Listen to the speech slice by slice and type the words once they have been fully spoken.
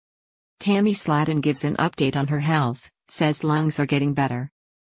Tammy Slaton gives an update on her health, says lungs are getting better.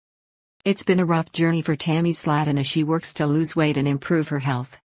 It's been a rough journey for Tammy Slaton as she works to lose weight and improve her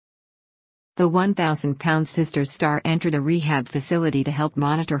health. The 1,000-pound Sisters star entered a rehab facility to help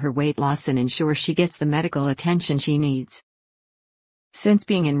monitor her weight loss and ensure she gets the medical attention she needs. Since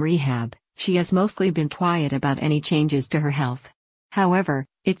being in rehab, she has mostly been quiet about any changes to her health. However,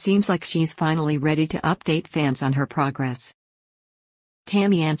 it seems like she's finally ready to update fans on her progress.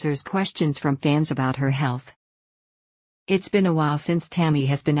 Tammy answers questions from fans about her health. It's been a while since Tammy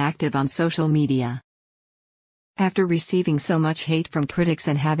has been active on social media. After receiving so much hate from critics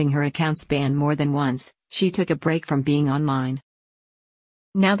and having her accounts banned more than once, she took a break from being online.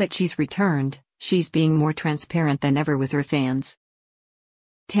 Now that she's returned, she's being more transparent than ever with her fans.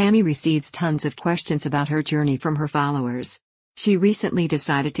 Tammy receives tons of questions about her journey from her followers. She recently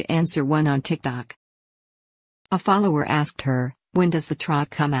decided to answer one on TikTok. A follower asked her, "When does the trot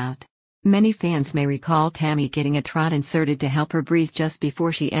come out?" Many fans may recall Tammy getting a trot inserted to help her breathe just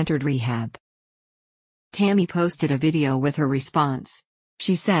before she entered rehab. Tammy posted a video with her response.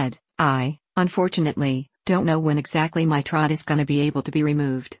 She said, "I, unfortunately, don't know when exactly my trot is gonna be able to be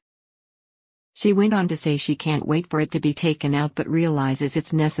removed." She went on to say she can't wait for it to be taken out but realizes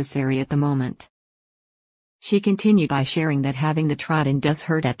it's necessary at the moment. She continued by sharing that having the trot in does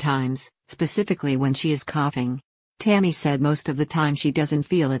hurt at times, specifically when she is coughing. Tammy said most of the time she doesn't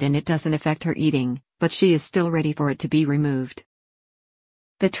feel it and it doesn't affect her eating, but she is still ready for it to be removed.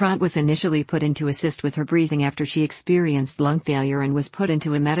 The trot was initially put in to assist with her breathing after she experienced lung failure and was put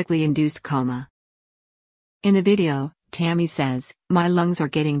into a medically induced coma. In the video, Tammy says, "My lungs are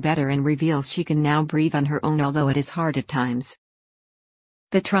getting better," and reveals she can now breathe on her own, although it is hard at times.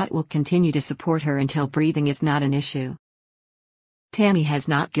 The trot will continue to support her until breathing is not an issue. Tammy has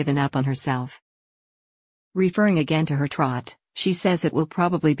not given up on herself. Referring again to her trot, she says it will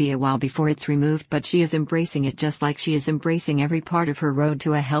probably be a while before it's removed, but she is embracing it just like she is embracing every part of her road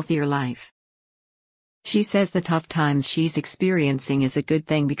to a healthier life. She says the tough times she's experiencing is a good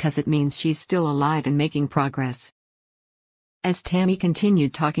thing because it means she's still alive and making progress. As Tammy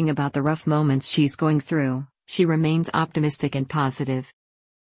continued talking about the rough moments she's going through, she remains optimistic and positive.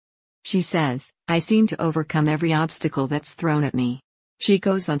 She says, "I seem to overcome every obstacle that's thrown at me." She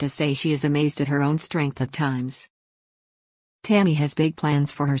goes on to say she is amazed at her own strength at times. Tammy has big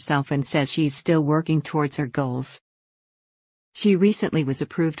plans for herself and says she's still working towards her goals. She recently was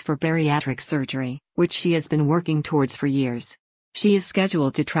approved for bariatric surgery, which she has been working towards for years. She is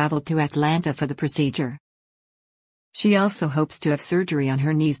scheduled to travel to Atlanta for the procedure. She also hopes to have surgery on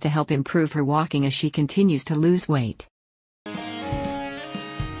her knees to help improve her walking as she continues to lose weight.